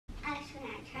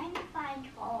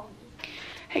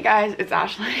Hey guys, it's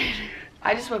Ashlynn.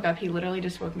 I just woke up. He literally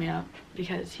just woke me up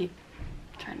because he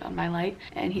turned on my light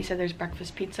and he said there's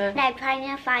breakfast pizza. And I'm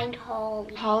trying to find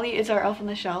Holly. Holly is our elf on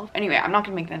the shelf. Anyway, I'm not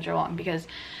gonna make the intro long because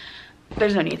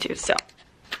there's no need to. So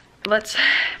let's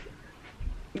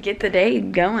get the day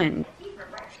going.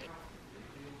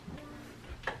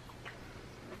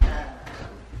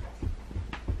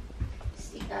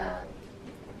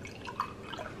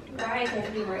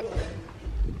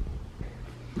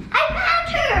 I found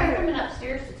her! I went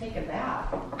upstairs to take a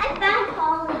bath. I found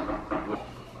Holly.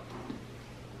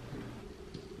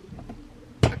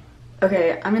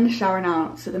 Okay, I'm in the shower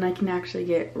now, so then I can actually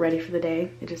get ready for the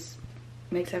day. It just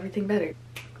makes everything better.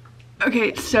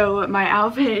 Okay, so my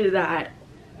outfit that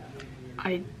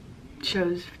I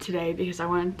chose today because I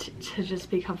wanted to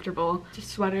just be comfortable. It's a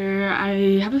sweater.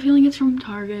 I have a feeling it's from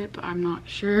Target, but I'm not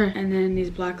sure. And then these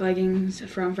black leggings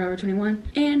from Forever 21.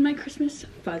 And my Christmas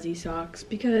fuzzy socks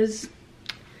because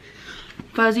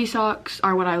fuzzy socks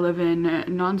are what I live in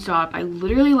non-stop. I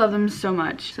literally love them so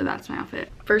much. So that's my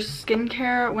outfit. For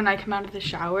skincare, when I come out of the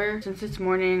shower, since it's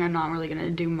morning, I'm not really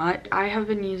gonna do much. I have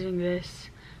been using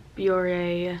this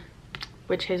Biore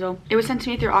Witch Hazel. It was sent to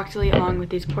me through Octoly along with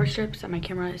these pore strips that my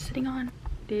camera is sitting on.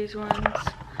 These ones.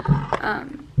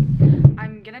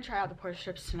 I'm gonna try out the pore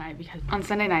strips tonight because on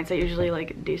Sunday nights I usually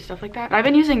like do stuff like that. But I've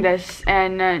been using this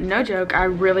and no joke, I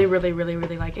really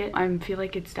like it. I feel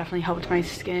like it's definitely helped my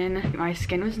skin. My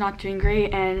skin was not doing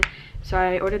great, and so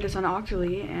I ordered this on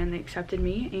Octoly and they accepted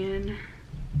me, and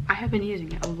I have been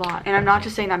using it a lot. And I'm not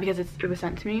just saying that because it was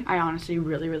sent to me. I honestly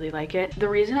really like it. The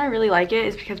reason I really like it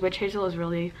is because Witch Hazel is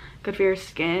really good for your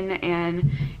skin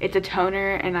and it's a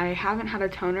toner, and I haven't had a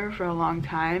toner for a long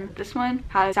time. This one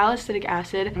has salicylic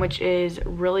acid, which is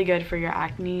really good for your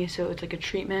acne, so it's like a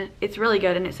treatment. It's really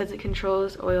good, and it says it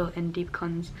controls oil and deep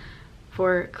cleanse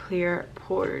for clear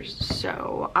pores.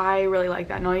 So I really like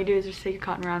that, and all you do is just take a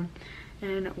cotton round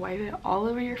and wipe it all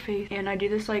over your face. And I do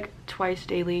this like twice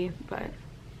daily, but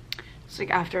it's like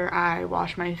after I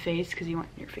wash my face because you want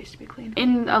your face to be clean.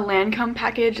 In a Lancome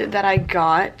package that I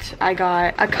got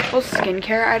a couple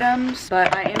skincare items,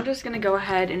 but I am just gonna go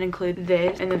ahead and include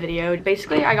this in the video.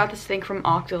 Basically, I got this thing from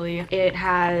Octoly. It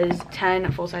has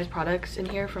 10 full-size products in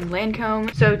here from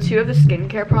Lancome. So 2 of the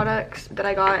skincare products that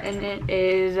I got in it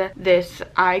is this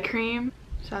eye cream.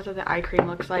 So that's what the eye cream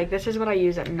looks like. This is what I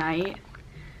use at night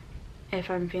if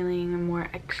I'm feeling more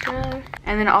extra.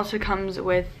 And then it also comes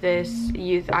with this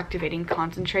youth activating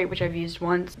concentrate, which I've used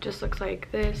once. It just looks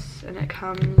like this, and it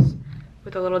comes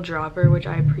with a little dropper, which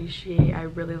I appreciate. I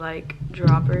really like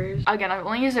droppers. Again, I've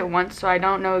only used it once, so I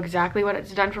don't know exactly what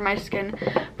it's done for my skin,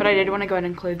 but I did want to go ahead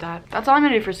and include that. That's all I'm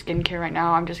gonna do for skincare right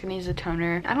now. I'm just gonna use a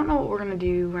toner. I don't know what we're gonna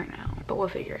do right now, but we'll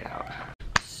figure it out.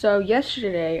 So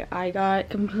yesterday I got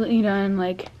completely done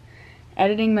like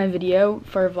editing my video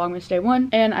for Vlogmas Day 1,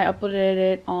 and I uploaded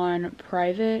it on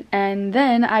private, and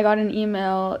then I got an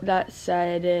email that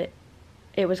said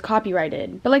it was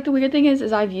copyrighted. But like the weird thing is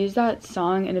I've used that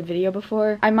song in a video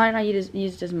before. I might not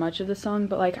used as much of the song,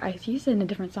 but like I used it in a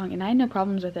different song and I had no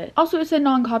problems with it. Also, it said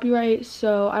non-copyright,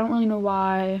 so I don't really know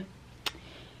why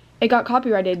it got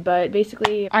copyrighted, but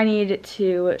basically I need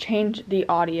to change the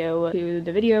audio to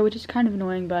the video, which is kind of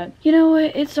annoying, but you know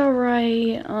what, it's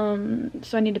alright.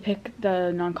 So I need to pick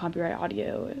the non-copyright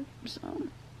audio, so.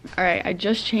 Alright, I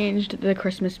just changed the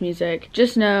Christmas music.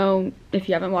 Just know, if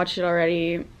you haven't watched it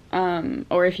already,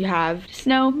 or if you have, just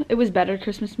know it was better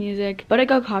Christmas music, but it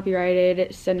got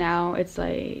copyrighted, so now it's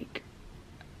like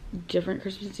different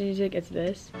Christmas music. It's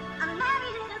this.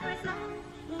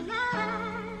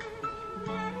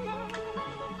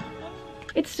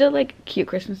 It's still like cute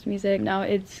Christmas music. Now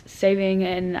it's saving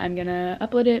and I'm gonna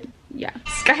upload it. Yeah.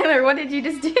 Skylar, what did you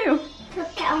just do?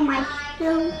 Look at my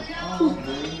little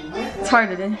teeth. It's hard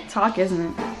to talk, isn't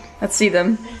it? Let's see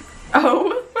them. Oh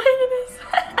my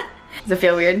goodness. Does it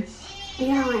feel weird?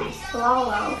 Yeah, when I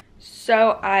swallow.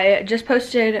 So I just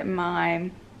posted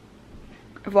my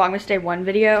Vlogmas Day 1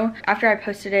 video. After I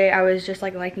posted it, I was just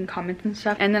like liking comments and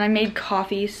stuff, and then I made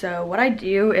coffee. So what I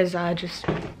do is I just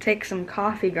take some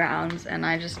coffee grounds and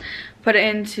I just put it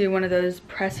into one of those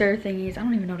presser thingies, I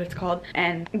don't even know what it's called,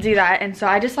 and do that. And so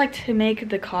I just like to make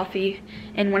the coffee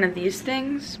in one of these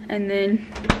things and then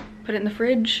put it in the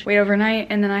fridge, wait overnight,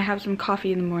 and then I have some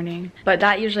coffee in the morning. But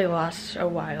that usually lasts a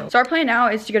while. So our plan now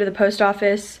is to go to the post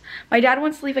office. My dad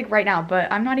wants to leave like right now,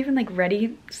 but I'm not even like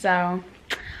ready, so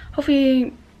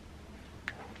hopefully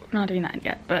we're not doing that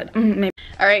yet, but maybe.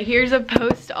 All right, here's a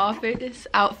post office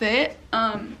outfit.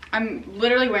 I'm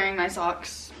literally wearing my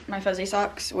socks, my fuzzy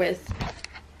socks with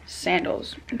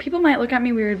sandals. And people might look at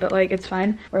me weird, but like it's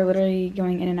fine. We're literally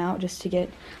going in and out just to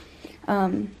get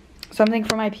something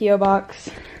for my P.O. box.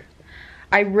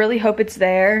 I really hope it's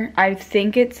there. I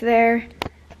think it's there,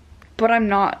 but I'm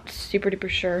not super duper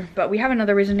sure. But we have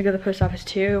another reason to go to the post office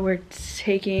too. We're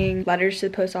taking letters to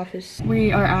the post office.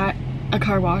 We are at a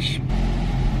car wash.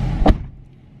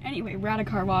 Anyway, we're at a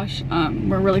car wash.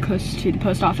 We're really close to the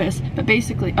post office, but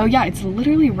basically, oh yeah, it's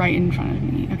literally right in front of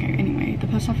me. Okay, anyway, the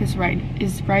post office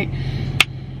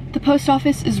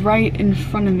is right in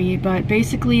front of me, but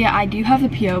basically I do have the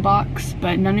P.O. box,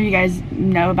 but none of you guys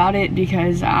know about it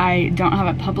because I don't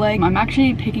have it public. I'm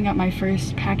actually picking up my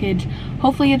first package.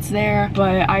 Hopefully it's there,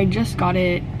 but I just got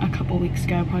it a couple weeks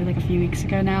ago, probably like a few weeks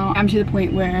ago now. I'm to the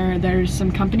point where there's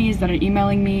some companies that are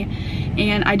emailing me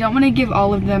and I don't want to give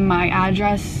all of them my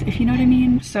address, if you know what I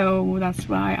mean. So that's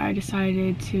why I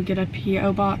decided to get a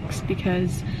P.O. box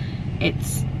because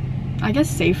it's, I guess,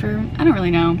 safer. I don't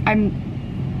really know. I'm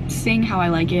seeing how I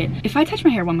like it. If I touch my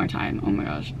hair one more time, oh my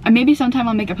gosh. Maybe sometime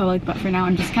I'll make it public, but for now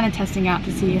I'm just kind of testing out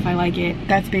to see if I like it.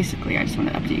 That's basically, I just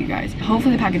wanted to update you guys.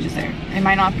 Hopefully the package is there. It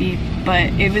might not be, but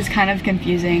it was kind of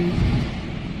confusing.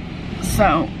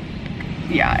 So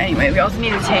yeah, anyway, we also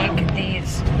need to take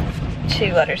these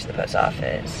 2 letters to the post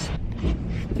office.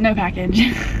 No package.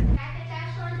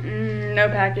 No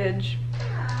package.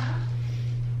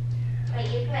 Wait,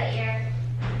 you put your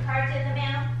cards in the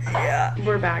mail? Yeah,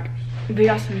 we're back. We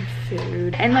got some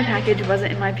food and my package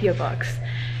wasn't in my P.O. box,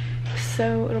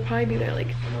 so it'll probably be there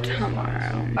like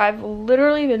tomorrow. I've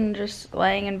literally been just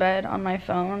laying in bed on my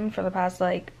phone for the past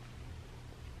like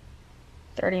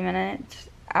 30 minutes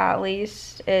at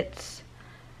least. It's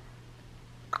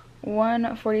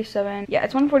 1:47. Yeah,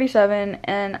 it's 1:47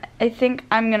 and I think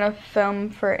I'm gonna film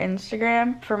for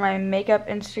Instagram, for my makeup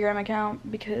Instagram account,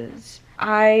 because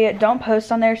I don't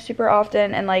post on there super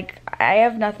often and like I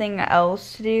have nothing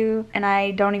else to do and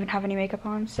I don't even have any makeup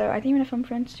on, so I think I'm gonna film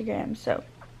for Instagram. So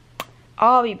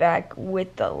I'll be back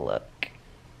with the look.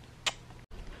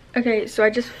 Okay, so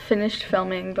I just finished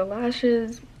filming. The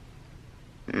lashes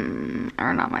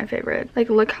are not my favorite. Like,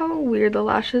 look how weird the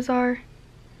lashes are.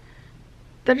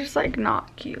 They're just like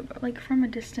not cute, but like from a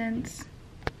distance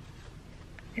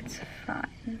it's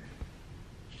fine.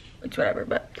 It's whatever,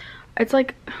 but it's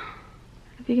like,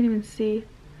 if you can even see,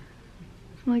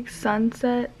 some like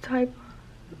sunset type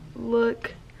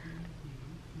look,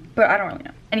 but I don't really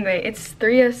know. Anyway, it's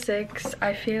 3:06.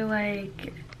 I feel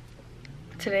like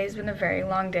today's been a very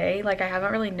long day. Like, I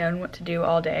haven't really known what to do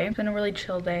all day. It's been a really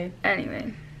chill day.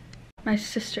 Anyway, my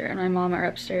sister and my mom are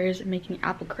upstairs making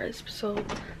apple crisps, so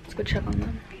let's go check on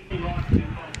them.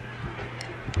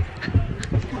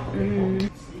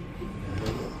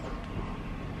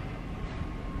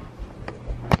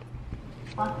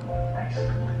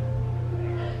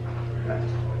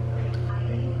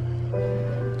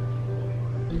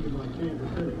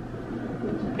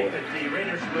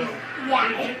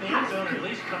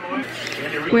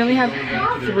 We only have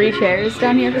 3 chairs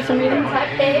down here for some reason.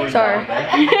 Sorry.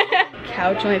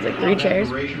 Couch only has like 3 chairs.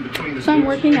 So I'm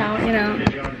working out, you know.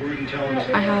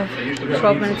 I have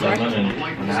 12 minutes left.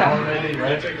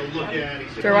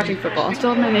 So we're watching football. I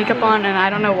still have my makeup on and I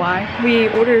don't know why. We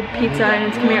ordered pizza and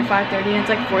it's coming at 5:30 and it's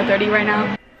like 4:30 right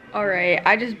now. Alright,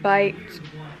 I just biked.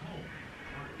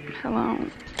 Hello.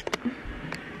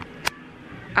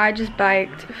 I just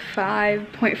biked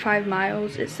 5.5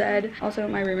 miles, it said. Also,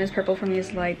 my room is purple from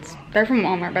these lights. They're from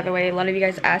Walmart, by the way. A lot of you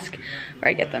guys ask where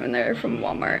I get them, and they're from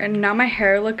Walmart. And now my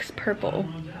hair looks purple.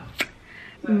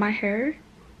 My hair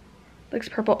looks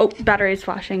purple. Oh, battery is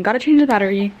flashing. Gotta change the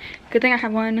battery. Good thing I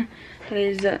have one that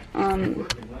is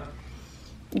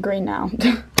green now.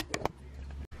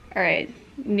 Alright,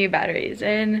 new batteries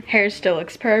in. Hair still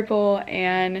looks purple,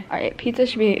 and alright, pizza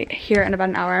should be here in about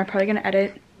an hour. I'm probably gonna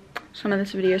edit some of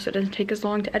this video so it doesn't take as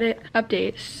long to edit.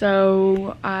 Update.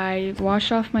 So I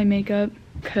washed off my makeup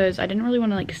because I didn't really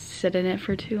want to like sit in it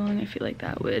for too long. I feel like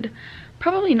that would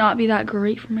probably not be that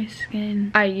great for my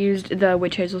skin. I used the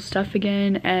witch hazel stuff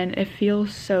again and it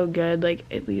feels so good. Like,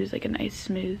 it leaves like a nice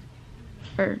smooth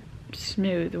what?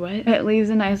 It leaves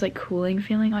a nice like cooling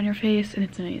feeling on your face and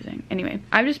it's amazing. Anyway,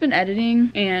 I've just been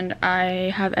editing and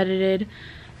I have edited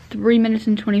 3 minutes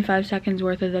and 25 seconds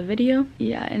worth of the video.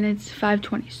 Yeah, and it's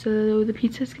 5:20, so the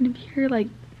pizza's gonna be here like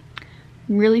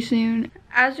really soon.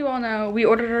 As you all know, we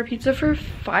ordered our pizza for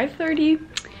 5:30.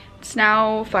 It's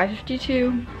now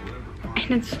 5:52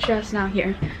 and it's just now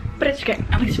here, but it's okay,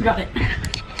 at least we got it.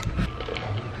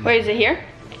 Wait, is it here?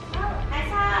 Oh, I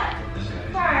saw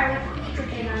a car with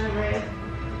chicken on the roof.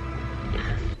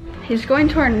 He's going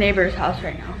to our neighbor's house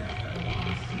right now.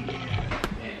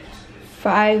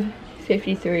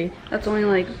 5:53. That's only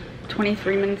like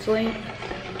 23 minutes late.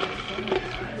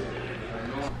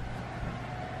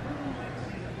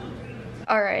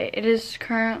 Alright, it is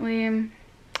currently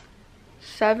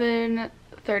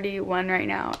 7:31 right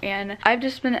now, and I've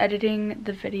just been editing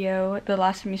the video. The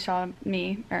last time you saw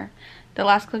me, or the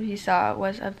last clip you saw,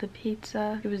 was of the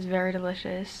pizza. It was very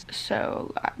delicious,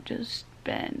 so I've just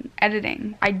been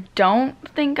editing. I don't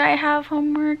think I have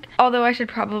homework, although I should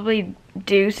probably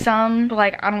do some, but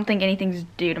like I don't think anything's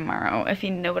due tomorrow, if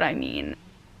you know what I mean.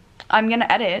 I'm gonna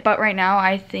edit, but right now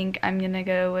I think I'm gonna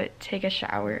go take a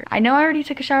shower. I know I already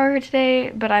took a shower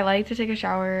today, but I like to take a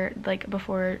shower like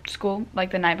before school,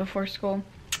 like the night before school.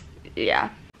 Yeah.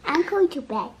 I'm going to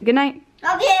bed. Good night.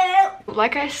 Love you.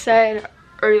 Like I said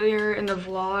earlier in the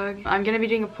vlog, I'm gonna be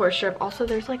doing a pore strip. Also,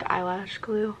 there's like eyelash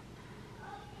glue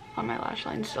on my lash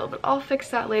line still, but I'll fix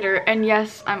that later. And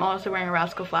yes, I'm also wearing a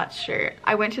Rascal Flatts shirt.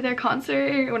 I went to their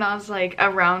concert when I was like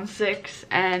around 6,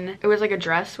 and it was like a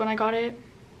dress when I got it,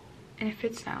 and it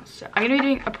fits now. So I'm gonna be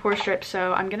doing a pore strip,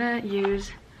 so I'm gonna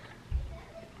use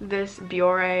this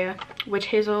Biore Witch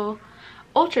Hazel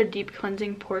Ultra Deep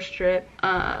Cleansing Pore Strip.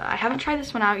 I haven't tried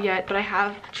this one out yet, but I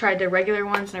have tried the regular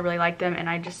ones and I really like them, and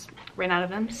I just ran out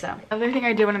of them. So another thing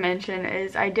I did want to mention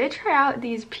is I did try out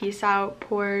these Peace Out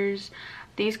pores.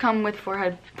 These come with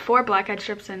 4 blackhead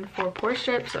strips and 4 pore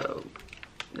strips, so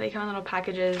they come in little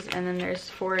packages, and then there's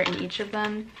 4 in each of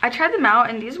them. I tried them out,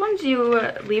 and these ones you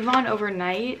leave on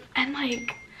overnight, and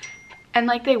like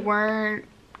they weren't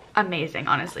amazing,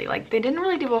 honestly. Like they didn't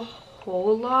really do a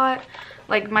whole lot.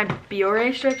 Like my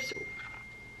Biore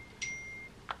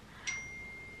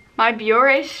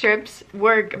strips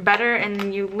work better,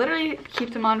 and you literally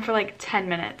keep them on for like 10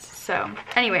 minutes. So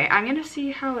anyway, I'm gonna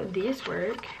see how these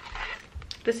work.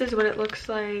 This is what it looks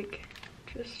like.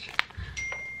 Just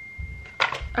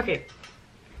okay.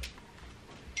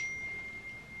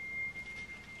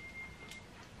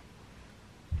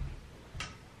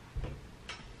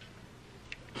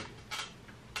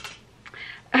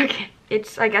 Okay,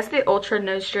 it's I guess the Ultra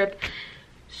Nose Strip.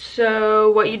 So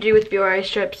what you do with Biore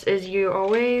strips is you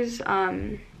always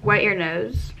wet your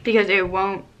nose, because it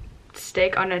won't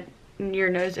stick on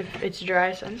your nose if it's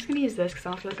dry. So I'm just gonna use this because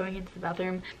I don't feel like going into the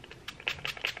bathroom.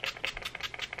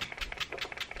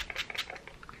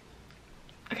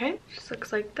 Okay, just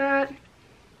looks like that.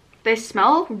 They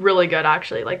smell really good,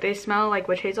 actually. Like they smell like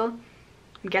witch hazel.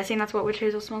 I'm guessing that's what witch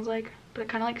hazel smells like, but it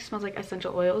kind of like smells like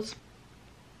essential oils.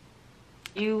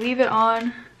 You leave it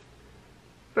on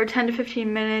for 10 to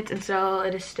 15 minutes until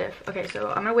it is stiff. Okay, so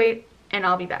I'm gonna wait and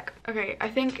I'll be back. Okay, I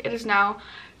think it is now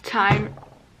time.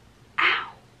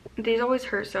 Ow! These always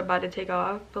hurt so bad to take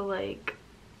off, but like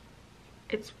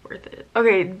it's worth it.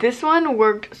 Okay, this one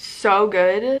worked so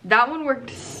good. That one worked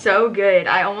so good.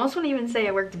 I almost wouldn't even say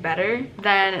it worked better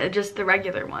than just the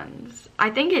regular ones. I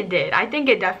think it did. I think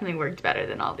it definitely worked better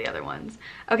than all the other ones.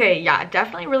 Okay, yeah,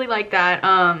 definitely really like that.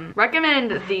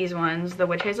 Recommend these ones, the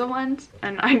witch hazel ones,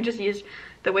 and I just used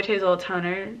the witch hazel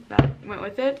toner that went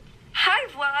with it. Hi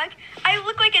vlog. I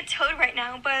look like a toad right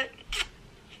now, but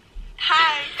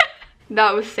hi.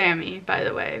 That was Sammy, by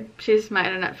the way. She's my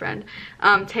internet friend.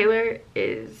 Taylor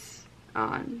is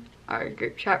on our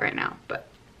group chat right now, but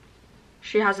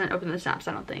she hasn't opened the snaps,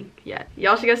 I don't think, yet.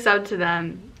 Y'all should go sub to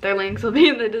them. Their links will be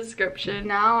in the description.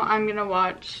 Now I'm gonna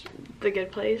watch The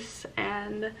Good Place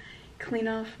and clean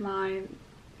off my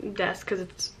desk because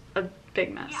it's a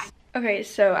big mess. Okay,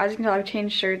 so as you can tell, I've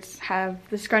changed shirts, have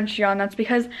the scrunchie on. That's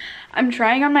because I'm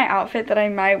trying on my outfit that I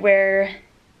might wear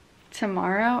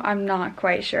tomorrow. I'm not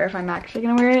quite sure if I'm actually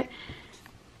gonna wear it,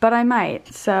 but I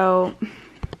might. So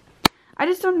I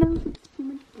just don't know if it's too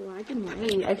much black and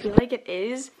white. I feel like it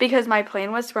is, because my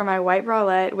plan was to wear my white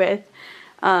bralette with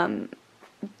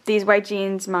these white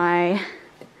jeans, my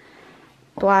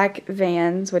black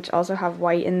Vans, which also have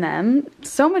white in them.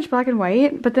 So much black and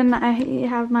white, but then I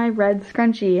have my red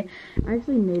scrunchie. I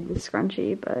actually made this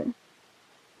scrunchie, but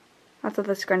that's what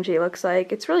the scrunchie looks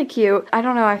like. It's really cute. I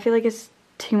don't know, I feel like it's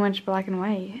too much black and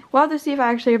white. We'll have to see if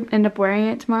I actually end up wearing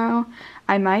it tomorrow.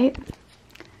 I might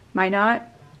not.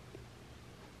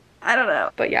 I don't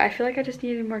know. But yeah, I feel like I just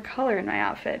needed more color in my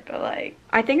outfit, but like,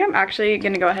 I think I'm actually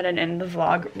gonna go ahead and end the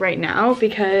vlog right now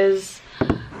because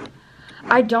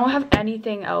I don't have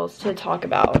anything else to talk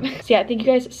about. So yeah, thank you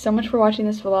guys so much for watching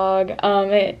this vlog.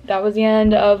 That was the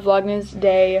end of Vlogmas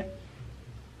Day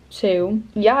 2.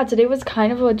 Yeah, today was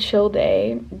kind of a chill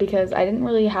day because I didn't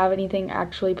really have anything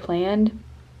actually planned.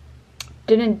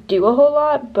 Didn't do a whole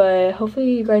lot, but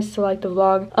hopefully you guys still like the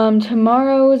vlog.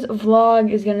 Tomorrow's vlog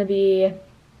is gonna be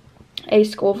a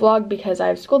school vlog because I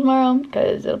have school tomorrow,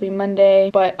 because it'll be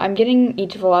Monday. But I'm getting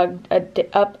each vlog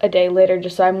up a day later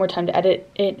just so I have more time to edit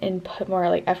it and put more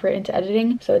like effort into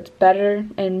editing, so it's better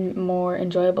and more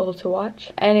enjoyable to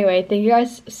watch. Anyway, thank you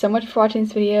guys so much for watching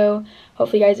this video.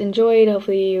 Hopefully you guys enjoyed.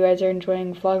 Hopefully you guys are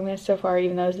enjoying vlogmas so far,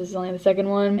 even though this is only the second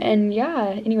one. And yeah,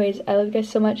 anyways, I love you guys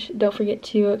so much. Don't forget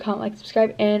to comment, like,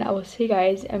 subscribe, and I will see you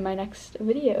guys in my next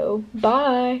video.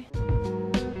 Bye.